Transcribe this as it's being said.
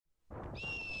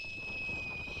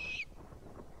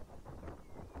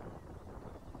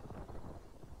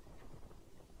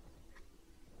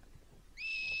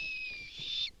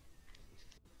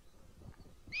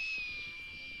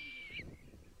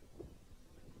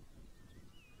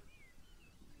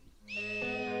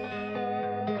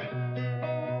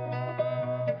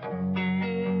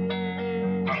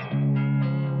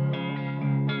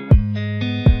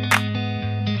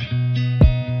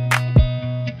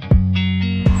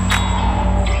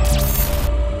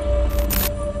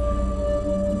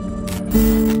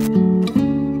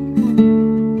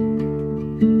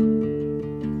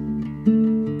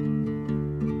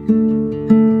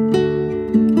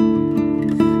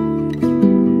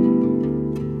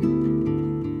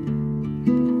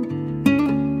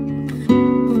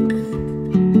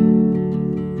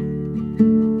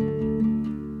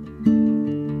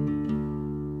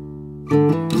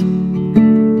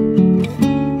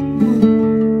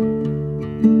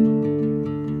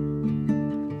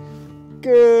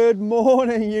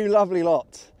lovely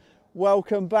lot.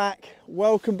 Welcome back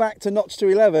to Notch to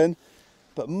 11,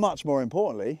 but much more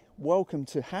importantly, welcome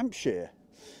to Hampshire.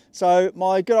 So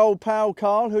my good old pal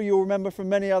Carl, who you'll remember from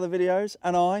many other videos,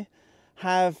 and I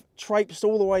have traipsed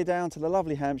all the way down to the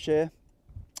lovely Hampshire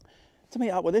to meet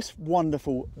up with this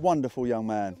wonderful, wonderful young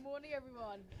man. Good morning,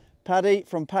 everyone. Paddy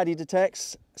from Paddy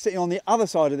Detects. Sitting on the other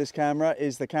side of this camera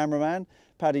is the cameraman,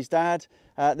 Paddy's dad.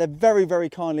 They've very, very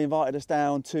kindly invited us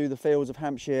down to the fields of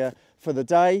Hampshire for the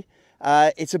day.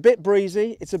 It's a bit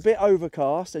breezy, it's a bit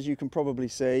overcast, as you can probably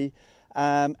see,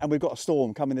 and we've got a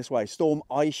storm coming this way. Storm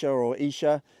Aisha or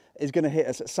Isha is going to hit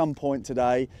us at some point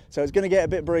today, so it's going to get a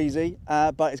bit breezy,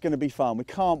 but it's going to be fun. We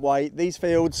can't wait. These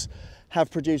fields have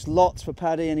produced lots for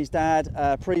Paddy and his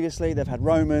dad previously. They've had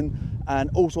Roman and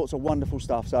all sorts of wonderful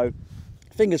stuff, so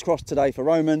fingers crossed today for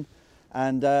Roman,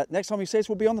 and next time you see us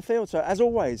we'll be on the field. So as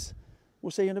always,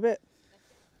 we'll see you in a bit.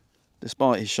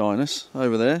 Despite his shyness,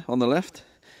 over there on the left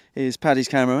is Paddy's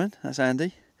cameraman, that's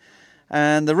Andy.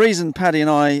 And the reason Paddy and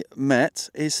I met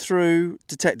is through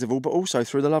Detectival, but also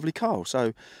through the lovely Carl.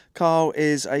 So Carl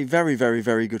is a very, very,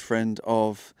 very good friend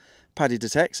of Paddy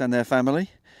Detects and their family.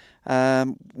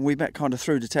 We met kind of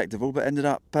through Detectival, but ended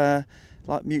up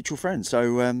like mutual friends.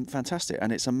 So fantastic,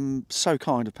 and it's so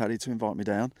kind of Paddy to invite me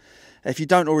down. If you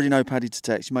don't already know Paddy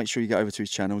Detects, make sure you get over to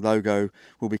his channel. Logo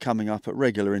will be coming up at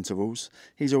regular intervals.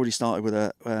 He's already started with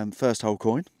a first hole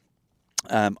coin.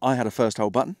 I had a first hole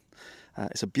button.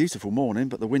 It's a beautiful morning,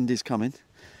 but the wind is coming.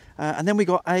 And then we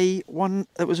got one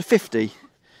that was a 50,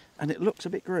 and it looks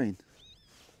a bit green.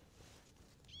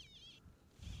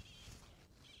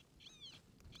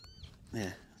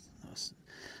 Yeah,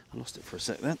 I lost it for a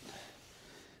sec then.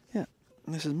 Yeah,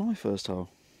 this is my first hole.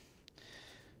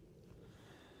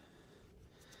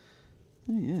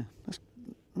 Oh, yeah,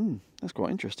 that's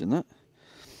quite interesting. That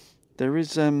there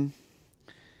is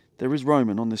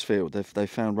Roman on this field. They've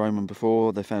found Roman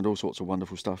before. They found all sorts of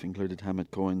wonderful stuff, included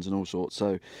hammered coins and all sorts.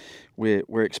 So we're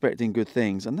expecting good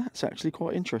things, and that's actually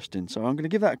quite interesting. So I'm going to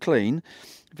give that a clean.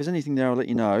 If there's anything there, I'll let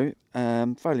you know.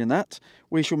 Failing that,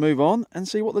 we shall move on and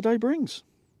see what the day brings.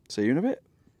 See you in a bit.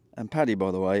 And Paddy,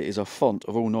 by the way, is a font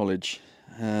of all knowledge.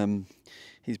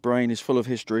 His brain is full of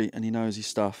history and he knows his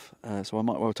stuff. So I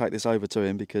might well take this over to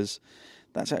him because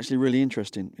that's actually really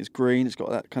interesting. It's green. It's got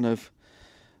that kind of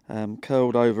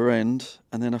curled over end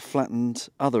and then a flattened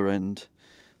other end.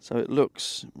 So it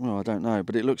looks, well, I don't know,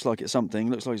 but it looks like it's something. It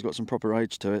looks like it's got some proper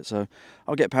age to it. So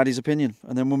I'll get Paddy's opinion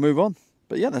and then we'll move on.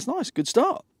 But yeah, that's nice. Good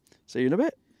start. See you in a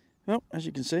bit. Well, as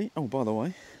you can see, oh, by the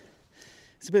way,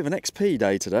 it's a bit of an XP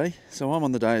day today. So I'm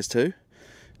on the dais 2.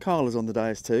 Carl is on the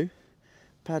dais 2.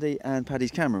 Paddy and Paddy's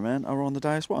cameraman are on the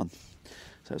dais 1.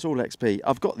 So it's all XP.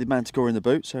 I've got the Manticore in the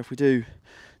boot, so if we do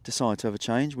decide to have a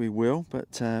change, we will.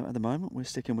 But at the moment, we're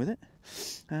sticking with it.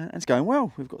 And it's going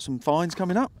well. We've got some fines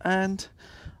coming up. And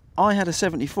I had a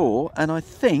 74, and I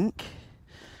think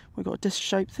we've got a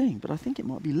disc-shaped thing, but I think it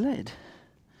might be lead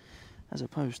as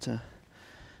opposed to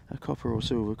a copper or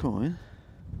silver coin.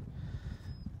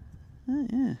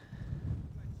 Yeah.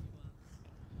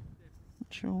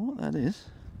 Not sure what that is.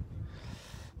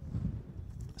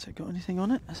 Has it got anything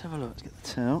on it? Let's have a look. Let's get the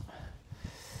tout.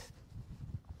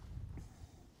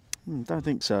 Don't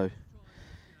think so.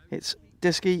 It's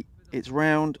disky, it's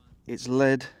round, it's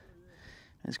lead.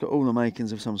 It's got all the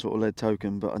makings of some sort of lead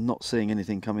token, but I'm not seeing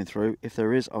anything coming through. If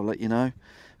there is, I'll let you know.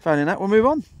 Failing that, we'll move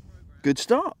on. Good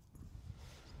start.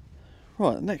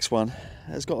 Right, the next one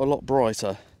has got a lot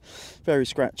brighter. Very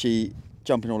scratchy,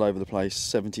 jumping all over the place.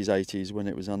 70s, 80s when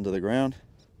it was under the ground.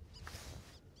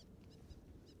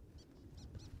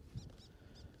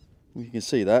 You can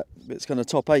see that it's kind of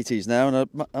top 80s now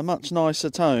and a much nicer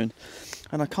tone,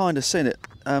 and I kind of seen it.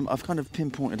 I've kind of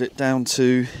pinpointed it down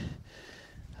to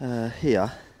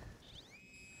here,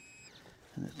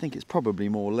 and I think it's probably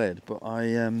more lead, but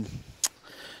I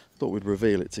thought we'd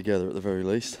reveal it together at the very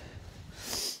least.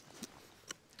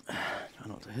 Try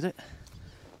not to hit it.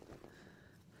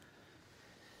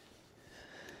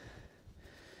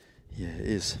 Yeah, it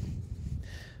is,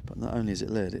 but not only is it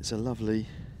lead, it's a lovely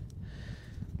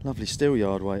steel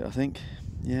yard weight, I think.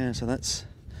 Yeah, so that's,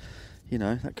 you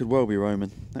know, that could well be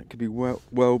Roman. That could be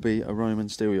well be a Roman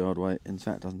steel yard weight. In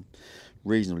fact, I'm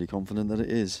reasonably confident that it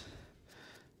is.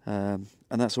 And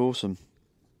that's awesome.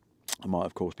 I might,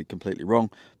 of course, be completely wrong,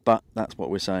 but that's what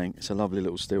we're saying. It's a lovely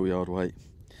little steel yard weight.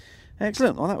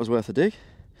 Excellent. Well, that was worth a dig.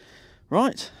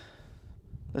 Right,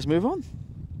 let's move on.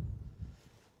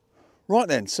 Right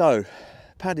then, so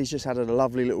Paddy's just had a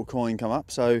lovely little coin come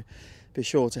up, so be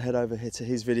sure to head over here to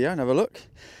his video and have a look.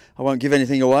 I won't give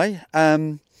anything away.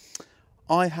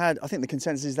 I think the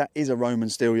consensus is that is a Roman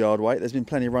steel yard weight. There's been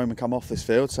plenty of Roman come off this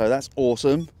field, so that's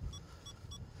awesome.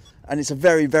 and it's a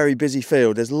very, very busy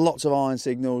field. There's lots of iron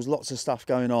signals, lots of stuff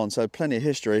going on, so plenty of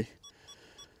history.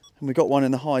 And we've got one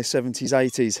in the high 70s,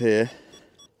 80s here.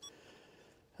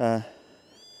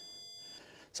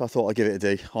 So I thought I'd give it a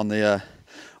dig on the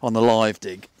live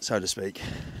dig, so to speak,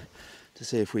 to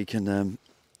see if we can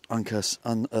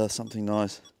unearth something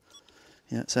nice.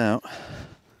 Yeah, it's out.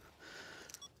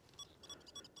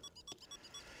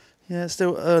 Yeah, it's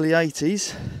still early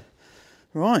 80s.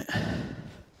 Right,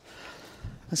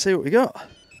 let's see what we got.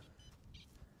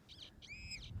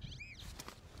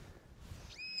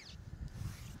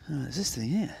 Oh, there's this thing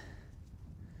here.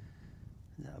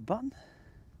 Is that a button?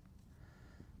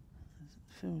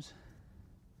 It feels...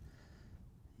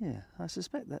 Yeah, I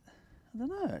suspect that. I don't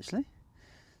know actually.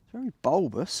 It's very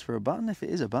bulbous for a button, if it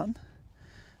is a button.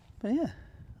 But yeah,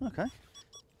 okay.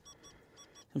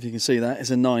 If you can see that, it's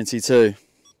a 92.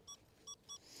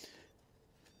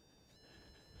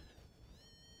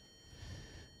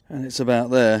 And it's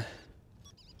about there.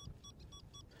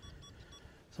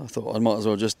 So I thought I might as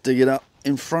well just dig it up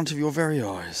in front of your very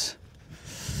eyes.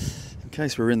 In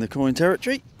case we're in the coin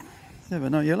territory. Never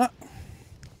know your luck.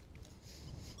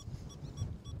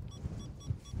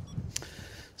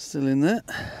 Still in there.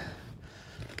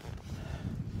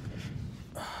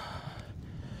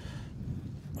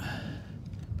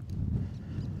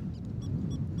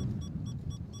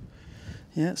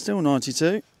 Yeah, it's still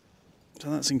 92. So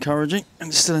that's encouraging, and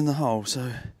it's still in the hole, so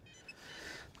I'm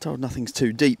told nothing's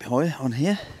too deep on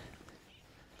here.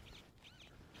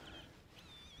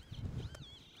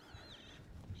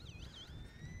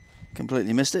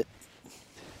 Completely missed it.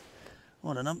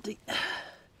 What an umpty.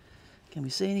 Can we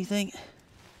see anything?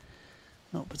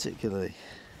 Not particularly.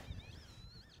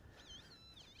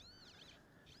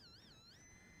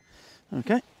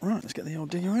 Okay, right, let's get the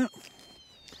old digger out.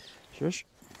 Shush.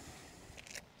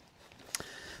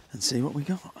 And see what we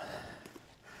got.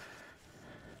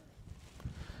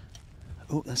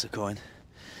 Oh, that's a coin.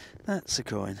 That's a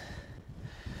coin.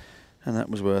 And that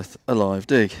was worth a live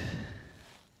dig.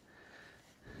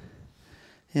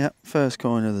 Yep, first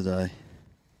coin of the day.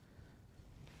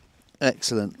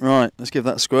 Excellent. Right, let's give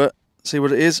that a squirt, see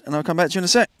what it is, and I'll come back to you in a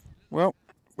sec. Well,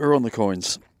 we're on the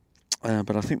coins.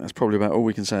 But I think that's probably about all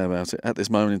we can say about it at this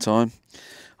moment in time.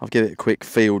 I'll give it a quick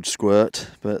field squirt,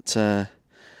 but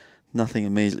nothing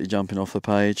immediately jumping off the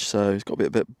page, so it's got a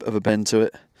bit of a bend to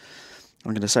it.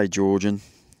 I'm going to say Georgian,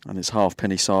 and it's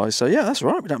halfpenny size, so yeah, that's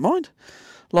all right, we don't mind.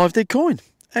 Live dig coin.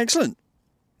 Excellent.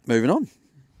 Moving on.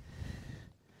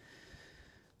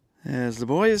 There's the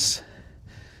boys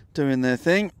doing their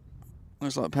thing.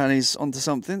 Looks like Paddy's onto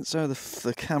something, so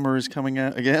the camera is coming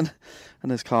out again,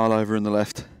 and there's Carl over in the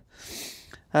left.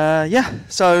 Yeah,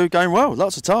 so going well.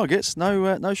 Lots of targets.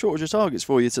 No shortage of targets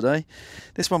for you today.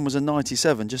 This one was a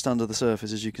 97, just under the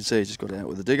surface, as you can see. Just got it out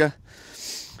with the digger,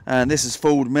 and this has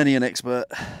fooled many an expert.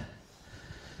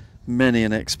 Many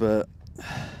an expert.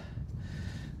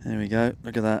 There we go.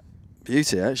 Look at that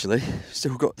beauty. Actually,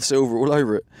 still got the silver all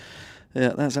over it.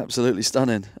 Yeah, that's absolutely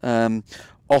stunning.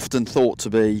 Often thought to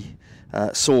be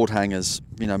sword hangers,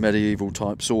 you know, medieval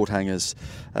type sword hangers.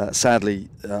 Sadly,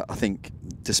 I think,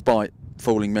 despite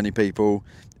fooling many people,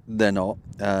 they're not.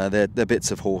 They're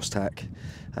bits of horse tack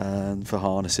for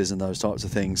harnesses and those types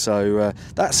of things. So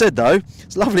that said, though,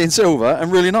 it's lovely in silver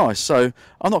and really nice. So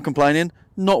I'm not complaining,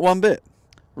 not one bit.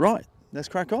 Right, let's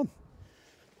crack on.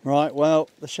 Right, well,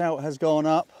 the shout has gone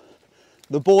up.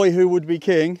 The boy who would be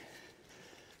king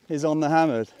is on the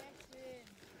hammered.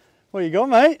 What you got,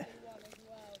 mate?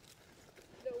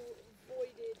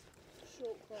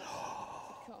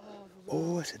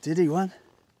 Oh, it's a diddy one.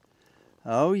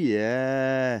 Oh,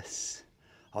 yes.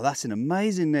 Oh, that's an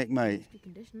amazing neck, mate. Good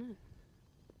condition, isn't it?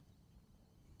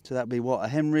 So that'd be what, a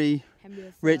Henry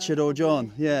Henry Richard or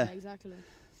John? Yeah. Exactly.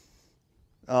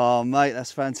 Oh, mate,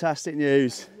 that's fantastic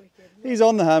news. He's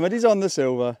on the hammered, he's on the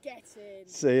silver. Get in.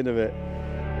 See you in a bit.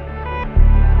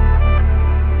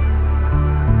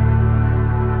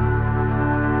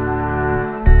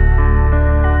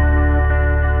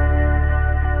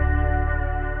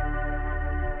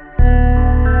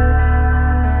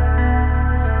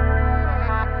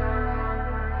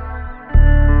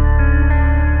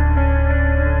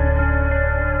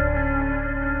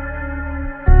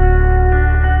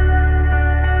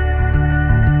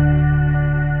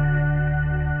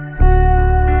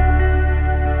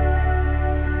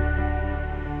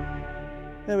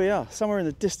 There we are, somewhere in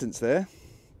the distance there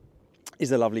is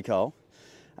the lovely Carl,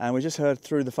 and we just heard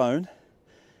through the phone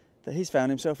that he's found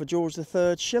himself a George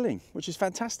III shilling, which is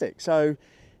fantastic. So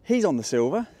he's on the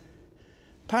silver,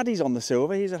 Paddy's on the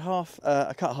silver, he's at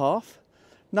a cut half,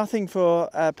 nothing for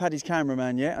Paddy's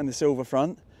cameraman yet and the silver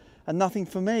front, and nothing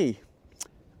for me.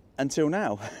 until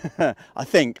now. I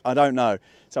think, I don't know.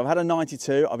 So I've had a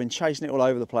 92, I've been chasing it all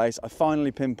over the place. I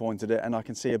finally pinpointed it and I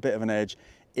can see a bit of an edge.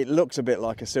 It looks a bit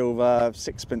like a silver,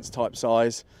 sixpence type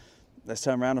size. Let's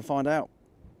turn around and find out.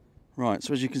 Right,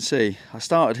 so as you can see, I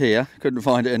started here, couldn't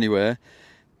find it anywhere.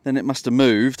 Then it must have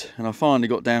moved and I finally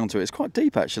got down to it. It's quite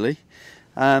deep actually.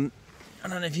 I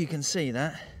don't know if you can see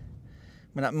that. I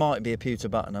mean, that might be a pewter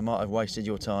button. I might have wasted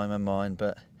your time and mine,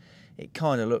 but it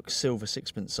kind of looks silver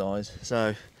sixpence size.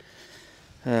 So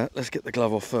let's get the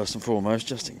glove off first and foremost,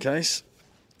 just in case.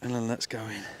 And then let's go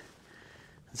in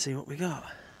and see what we got.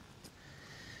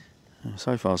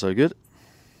 So far so good.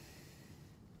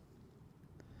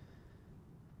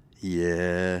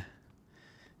 Yeah,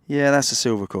 that's a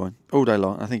silver coin all day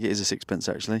long. I think it is a sixpence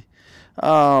actually.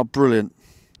 Oh, brilliant.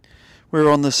 We're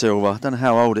on the silver. I don't know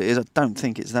how old it is. I don't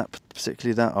think it's that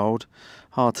particularly that old.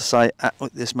 Hard to say at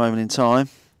this moment in time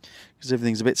because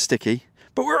everything's a bit sticky.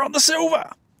 But we're on the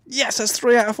silver. Yes, that's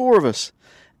 3 out of 4 of us.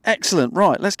 Excellent.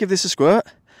 Right, let's give this a squirt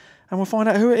and we'll find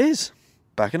out who it is.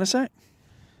 Back in a sec.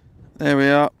 There we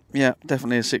are. Yeah,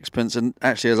 definitely a sixpence. And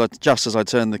actually, just as I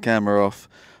turned the camera off,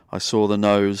 I saw the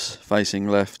nose facing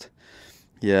left.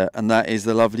 Yeah, and that is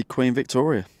the lovely Queen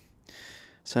Victoria.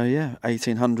 So yeah,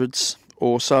 1800s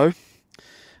or so.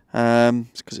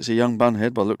 Because it's a young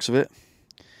bunhead by the looks of it.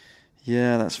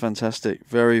 Yeah, that's fantastic.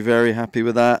 Very, very happy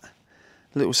with that.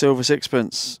 Little silver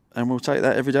sixpence. And we'll take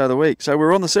that every day of the week. So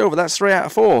we're on the silver. That's 3 out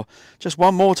of 4. Just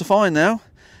one more to find now.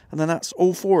 And then that's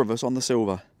all 4 of us on the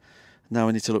silver. Now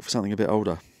we need to look for something a bit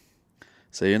older.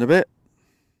 See you in a bit.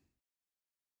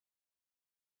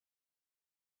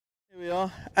 Here we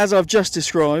are, as I've just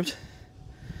described.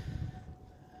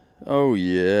 Oh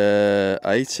yeah,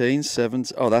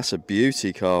 1870. Oh, that's a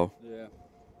beauty, Carl. Yeah.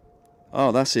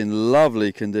 Oh, that's in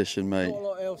lovely condition, mate. Not a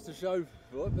lot else to show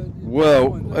for it, but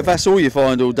well, if that's all you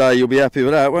find all day, you'll be happy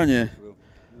with that, won't you? Yeah.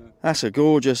 That's a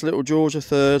gorgeous little George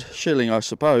III shilling, I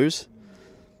suppose.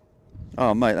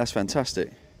 Oh, mate, that's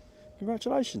fantastic.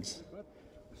 Congratulations.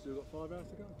 We've still got 5 hours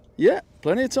to go. Yeah,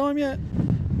 plenty of time yet.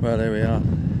 Well, there we are.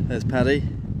 There's Paddy.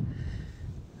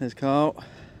 There's Carl.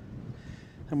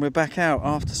 And we're back out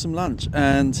after some lunch.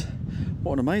 And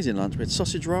what an amazing lunch. We had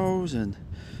sausage rolls and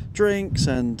drinks,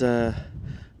 and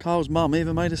Carl's mum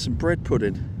even made us some bread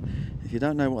pudding. If you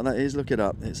don't know what that is, look it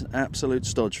up. It's an absolute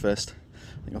stodge fest.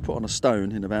 I think I put on a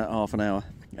stone in about half an hour.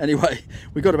 Anyway,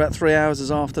 we got about 3 hours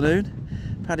this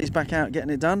afternoon. Paddy's back out getting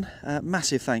it done.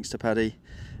 Massive thanks to Paddy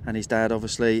and his dad,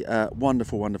 obviously.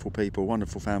 Wonderful, wonderful people,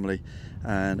 wonderful family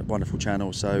and wonderful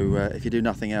channel. So if you do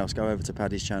nothing else, go over to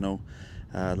Paddy's channel.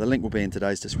 The link will be in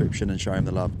today's description, and show him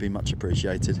the love. It'd be much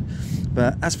appreciated.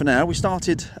 But as for now, we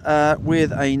started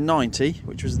with a 90,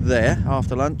 which was there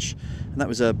after lunch, and that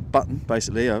was a button,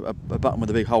 basically, a button with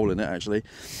a big hole in it, actually.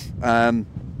 And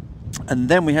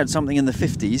then we had something in the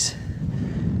 50s,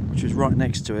 which was right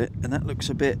next to it, and that looks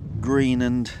a bit green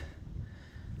and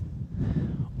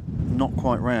not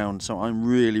quite round. So I'm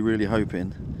really, really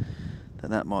hoping that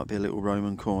that might be a little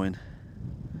Roman coin.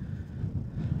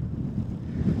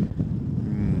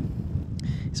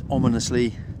 It's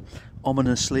ominously,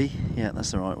 yeah,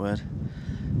 that's the right word,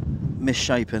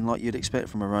 misshapen, like you'd expect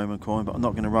from a Roman coin, but I'm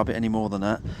not going to rub it any more than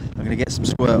that. I'm going to get some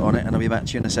squirt on it and I'll be back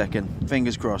to you in a second.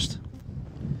 Fingers crossed.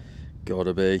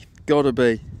 Gotta be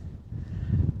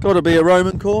a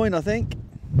Roman coin, I think.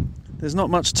 There's not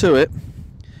much to it,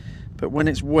 but when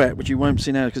it's wet, which you won't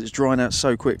see now because it's drying out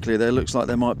so quickly, there looks like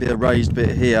there might be a raised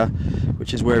bit here,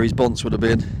 which is where his bonce would have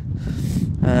been.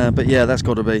 But yeah, that's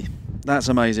got to be. That's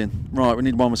amazing. Right, we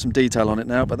need one with some detail on it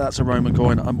now, but that's a Roman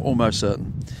coin, I'm almost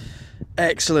certain.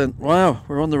 Excellent. Wow,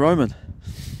 we're on the Roman.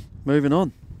 Moving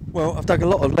on. Well, I've dug a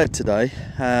lot of lead today,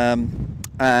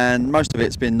 and most of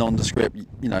it's been nondescript,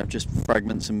 you know, just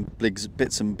fragments and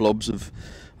bits and blobs of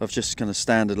just kind of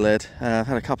standard lead. I've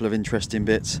had a couple of interesting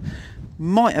bits.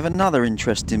 Might have another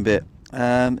interesting bit.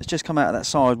 It's just come out of that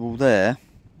sidewall there.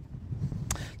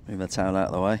 Move the towel out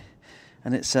of the way.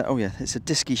 And it's, oh yeah, it's a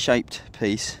disky shaped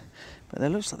piece. But there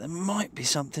looks like there might be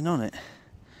something on it.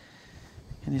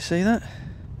 Can you see that?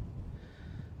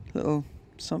 Little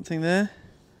something there.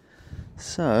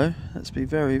 So, let's be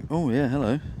very... Oh yeah,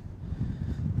 hello.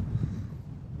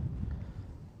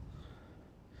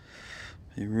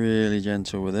 Be really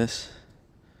gentle with this.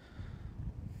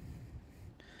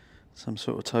 Some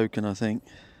sort of token, I think.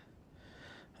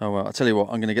 Oh well, I'll tell you what,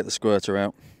 I'm going to get the squirter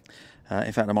out.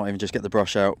 In fact, I might even just get the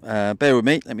brush out. Bear with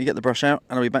me, let me get the brush out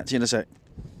and I'll be back to you in a sec.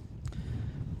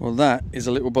 Well, that is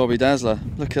a little Bobby Dazzler.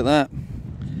 Look at that.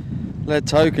 Lead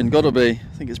token, gotta be.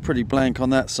 I think it's pretty blank on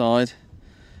that side.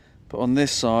 But on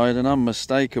this side, an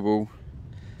unmistakable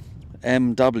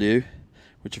MW,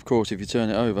 which of course, if you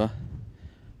turn it over...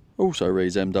 Also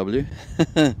reads MW.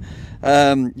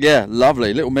 Yeah,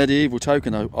 lovely little medieval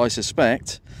token, I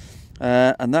suspect.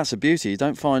 And that's a beauty. You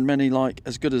don't find many like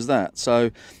as good as that.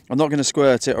 So I'm not going to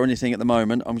squirt it or anything at the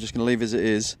moment. I'm just going to leave as it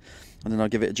is, and then I'll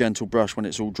give it a gentle brush when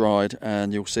it's all dried,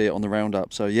 and you'll see it on the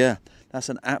roundup. So yeah, that's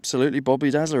an absolutely Bobby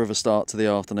Dazzler of a start to the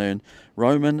afternoon.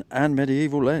 Roman and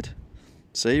medieval lead.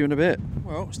 See you in a bit.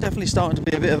 Well, it's definitely starting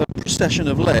to be a bit of a procession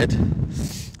of lead.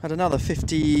 Had another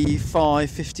 55,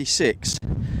 56,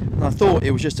 and I thought it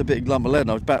was just a big lump of lead,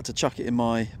 and I was about to chuck it in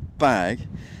my bag,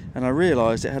 and I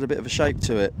realised it had a bit of a shape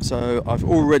to it. So I've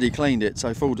already cleaned it,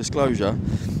 so full disclosure,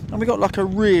 and we got like a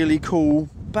really cool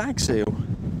bag seal.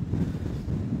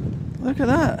 Look at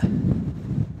that.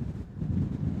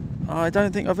 I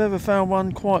don't think I've ever found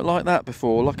one quite like that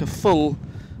before, like a full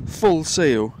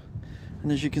seal.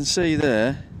 And as you can see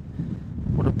there,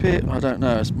 what appears, I don't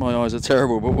know, my eyes are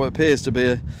terrible, but what appears to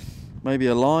be maybe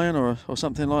a lion or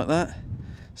something like that,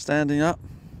 standing up.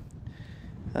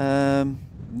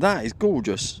 That is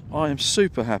gorgeous. I am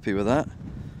super happy with that.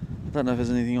 I don't know if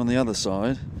there's anything on the other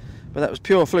side, but that was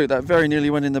pure fluke. That very nearly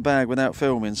went in the bag without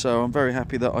filming, so I'm very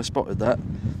happy that I spotted that.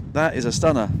 That is a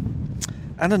stunner.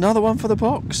 And another one for the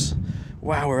box.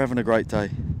 Wow, we're having a great day.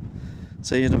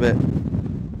 See you in a bit.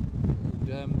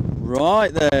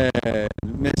 Right there,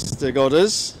 Mr.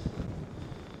 Godders.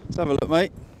 Let's have a look,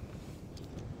 mate.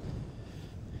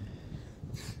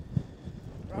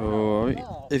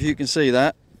 Oh, if you can see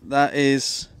that, that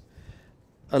is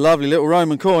a lovely little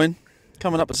Roman coin.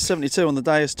 Coming up at 72 on the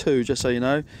Deus 2, just so you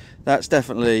know. That's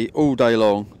definitely all day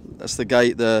long. That's the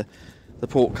gate, the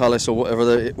portcullis or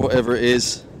whatever it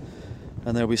is.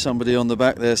 And there'll be somebody on the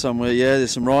back there somewhere. Yeah,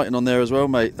 there's some writing on there as well,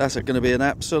 mate. That's going to be an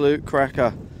absolute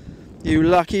cracker. You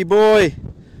lucky boy.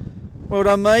 Well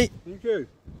done, mate. Thank you.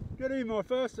 Good evening, my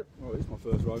first. Oh, it's my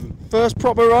first Roman. First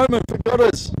proper Roman, for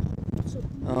Godders.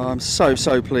 Oh, I'm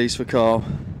so pleased for Carl.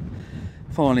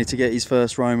 Finally to get his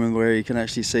first Roman where he can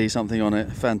actually see something on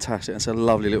it. Fantastic. That's a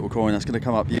lovely little coin. That's going to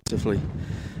come up beautifully.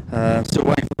 Still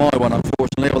waiting for my one,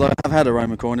 unfortunately. Although I have had a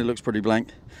Roman coin, it looks pretty blank.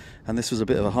 And this was a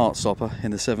bit of a heart stopper in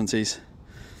the 70s.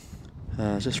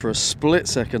 Just for a split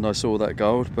second I saw that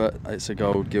gold, but it's a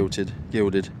gold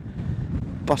gilded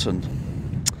button.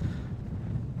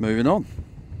 Moving on.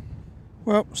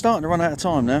 Well, starting to run out of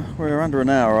time now. We're under an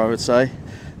hour, I would say.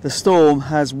 The storm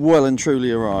has well and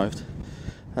truly arrived.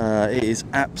 It is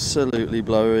absolutely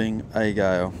blowing a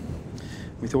gale.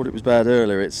 We thought it was bad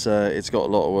earlier. It's got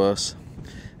a lot worse,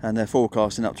 and they're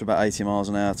forecasting up to about 80 miles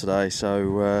an hour today.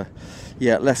 So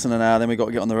yeah, less than an hour. Then we've got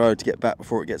to get on the road to get back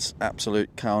before it gets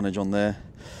absolute carnage on there.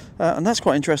 And that's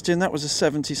quite interesting. That was a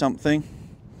 70 something.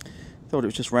 Thought it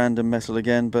was just random metal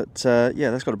again, but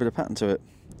yeah, that's got a bit of pattern to it.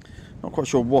 Not quite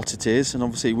sure what it is, and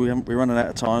obviously we're running out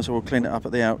of time, so we'll clean it up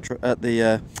at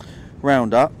the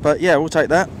roundup. But yeah, we'll take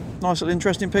that. Nice little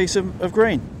interesting piece of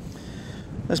green.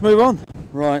 Let's move on.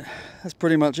 Right, that's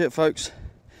pretty much it, folks.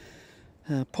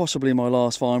 Possibly my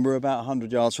last find. We're about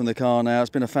 100 yards from the car now. It's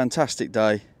been a fantastic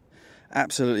day.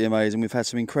 Absolutely amazing. We've had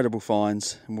some incredible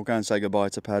finds, and we'll go and say goodbye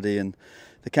to Paddy and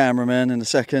the cameraman in a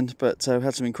second. But we've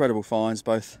had some incredible finds,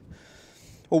 both.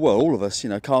 Well, all of us, you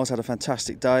know. Carl's had a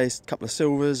fantastic day, a couple of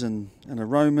silvers and a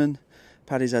Roman.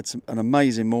 Paddy's had an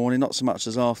amazing morning, not so much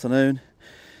this afternoon,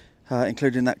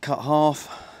 including that cut half.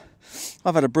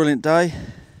 I've had a brilliant day,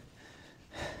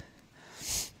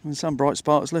 and some bright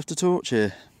sparks left a torch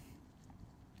here.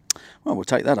 Well, we'll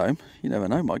take that home. You never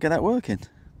know, might get that working.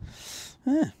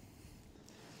 Yeah.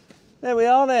 There we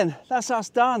are then. That's us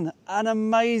done. An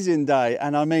amazing day,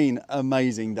 and I mean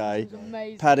amazing day.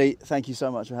 Amazing. Paddy, thank you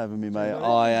so much for having me, mate.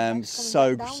 I am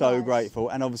so grateful,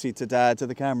 and obviously to Dad, to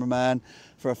the cameraman,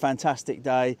 for a fantastic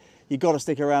day. You've got to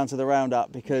stick around to the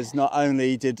roundup, because not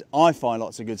only did I find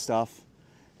lots of good stuff,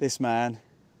 this man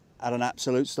had an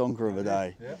absolute stonker of a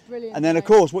day. Yeah. Brilliant. And then, of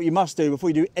course, what you must do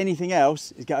before you do anything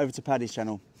else is get over to Paddy's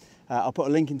channel. I'll put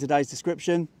a link in today's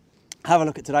description. Have a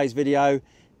look at today's video.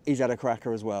 He's had a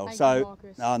cracker as well. Thank so, you,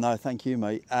 Marcus. Oh no, thank you,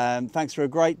 mate. Thanks for a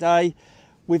great day.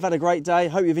 We've had a great day.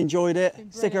 Hope you've enjoyed it.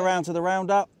 Stick around to the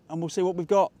roundup, and we'll see what we've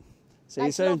got. See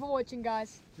you soon. Thanks for watching,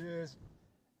 guys. Cheers.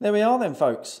 There we are then,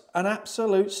 folks. An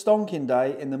absolute stonking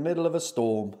day in the middle of a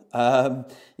storm.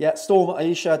 Yeah, Storm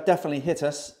Aisha definitely hit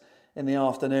us in the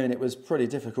afternoon. It was pretty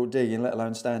difficult digging, let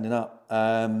alone standing up.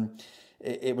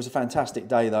 It was a fantastic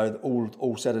day, though,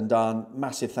 all said and done.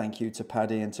 Massive thank you to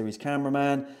Paddy and to his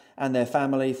cameraman and their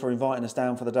family for inviting us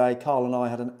down for the day. Carl and I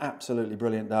had an absolutely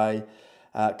brilliant day.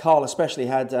 Carl especially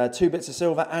had 2 bits of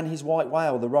silver and his white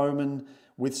whale, the Roman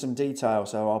with some detail.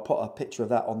 So I'll put a picture of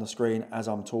that on the screen as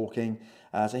I'm talking.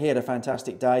 So he had a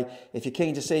fantastic day. If you're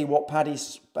keen to see what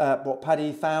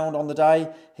Paddy found on the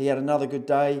day, he had another good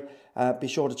day. Be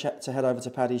sure to head over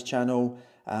to Paddy's channel.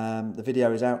 The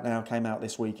video is out now, came out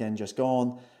this weekend, just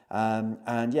gone.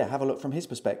 And yeah, have a look from his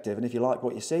perspective. And if you like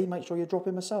what you see, make sure you drop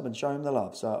him a sub and show him the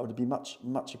love. So it would be much,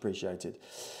 much appreciated.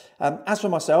 As for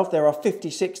myself, there are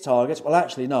 56 targets. Well,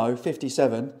 actually, no,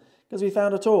 57, because we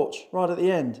found a torch right at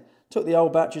the end. Took the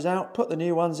old batteries out, put the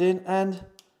new ones in, and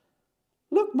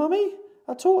look, mummy,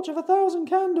 a torch of 1,000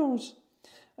 candles.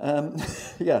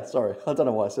 Yeah, sorry, I don't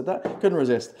know why I said that. Couldn't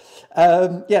resist.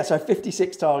 Yeah, so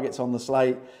 56 targets on the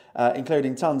slate,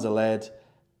 including tons of lead,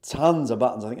 tons of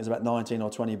buttons. I think there's about 19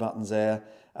 or 20 buttons there.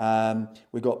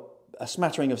 We've got a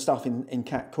smattering of stuff in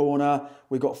cat corner.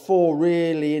 We've got 4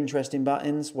 really interesting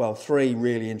buttons. Well, 3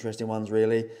 really interesting ones,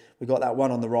 really. We've got that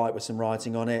one on the right with some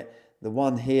writing on it. The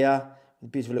one here, a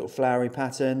beautiful little flowery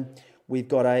pattern. We've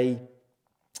got a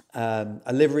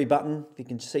livery button, if you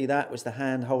can see that, with the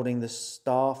hand holding the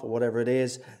staff or whatever it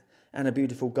is, and a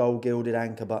beautiful gold gilded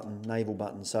anchor button, naval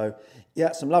button. So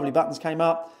yeah, some lovely buttons came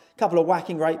up. A couple of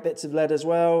whacking great bits of lead as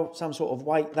well, some sort of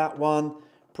weight, that one.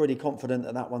 Pretty confident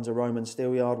that that one's a Roman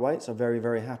steel yard weight, so very,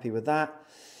 very happy with that.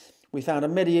 We found a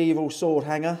medieval sword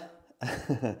hanger,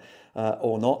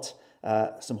 or not,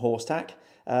 some horse tack,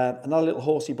 another little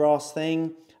horsey brass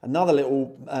thing, another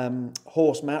little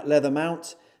horse mount, leather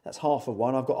mount. That's half of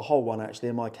one. I've got a whole one actually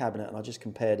in my cabinet, and I just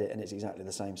compared it, and it's exactly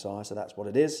the same size, so that's what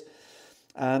it is.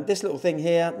 This little thing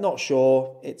here, not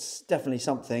sure. It's definitely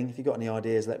something. If you've got any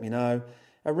ideas, let me know.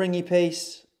 A ringy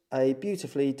piece, a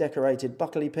beautifully decorated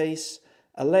buckley piece,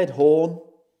 a lead horn,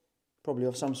 probably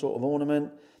of some sort of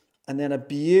ornament, and then a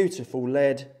beautiful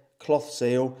lead cloth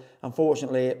seal.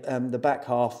 Unfortunately, the back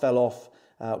half fell off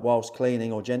whilst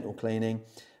cleaning or gentle cleaning.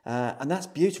 And that's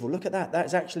beautiful. Look at that.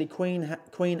 That's actually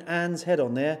Queen Anne's head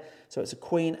on there. So it's a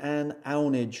Queen Anne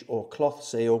ownage or cloth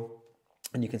seal.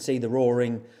 And you can see the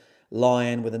roaring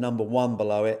lion with a number 1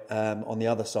 below it on the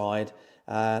other side.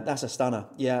 That's a stunner.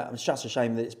 Yeah, it's just a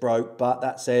shame that it's broke. But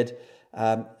that said,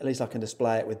 at least I can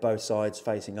display it with both sides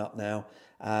facing up now.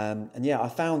 And yeah, I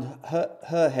found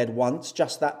her head once,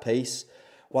 just that piece,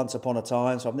 once upon a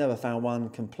time. So I've never found one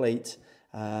complete.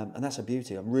 And that's a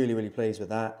beauty. I'm really, really pleased with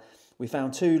that. We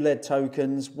found 2 lead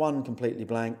tokens, one completely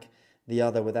blank, the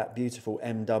other with that beautiful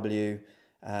MW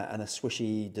and a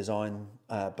swishy design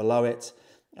below it.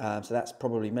 So that's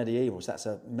probably medieval. So that's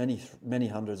many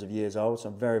hundreds of years old. So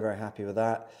I'm very, very happy with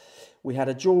that. We had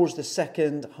a George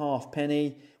II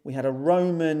halfpenny. We had a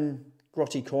Roman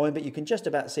grotty coin, but you can just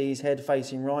about see his head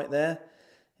facing right there.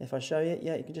 If I show you,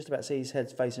 yeah, you can just about see his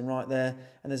head facing right there.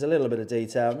 And there's a little bit of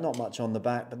detail, not much on the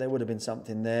back, but there would have been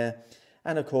something there.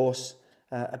 And of course,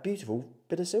 a beautiful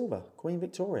bit of silver, Queen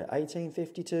Victoria,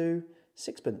 1852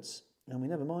 sixpence. And we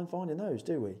never mind finding those,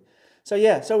 do we? So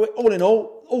yeah, so all in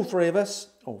all 3 of us,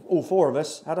 or all 4 of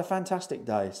us, had a fantastic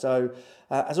day. So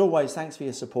as always, thanks for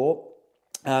your support.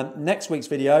 Next week's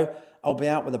video, I'll be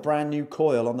out with a brand new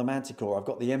coil on the Manticore. I've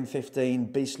got the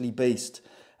M15 Beastly Beast,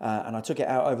 and I took it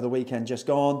out over the weekend just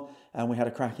gone, and we had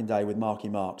a cracking day with Marky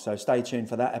Mark. So stay tuned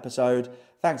for that episode.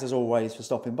 Thanks as always for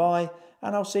stopping by,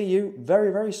 and I'll see you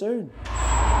very, very soon.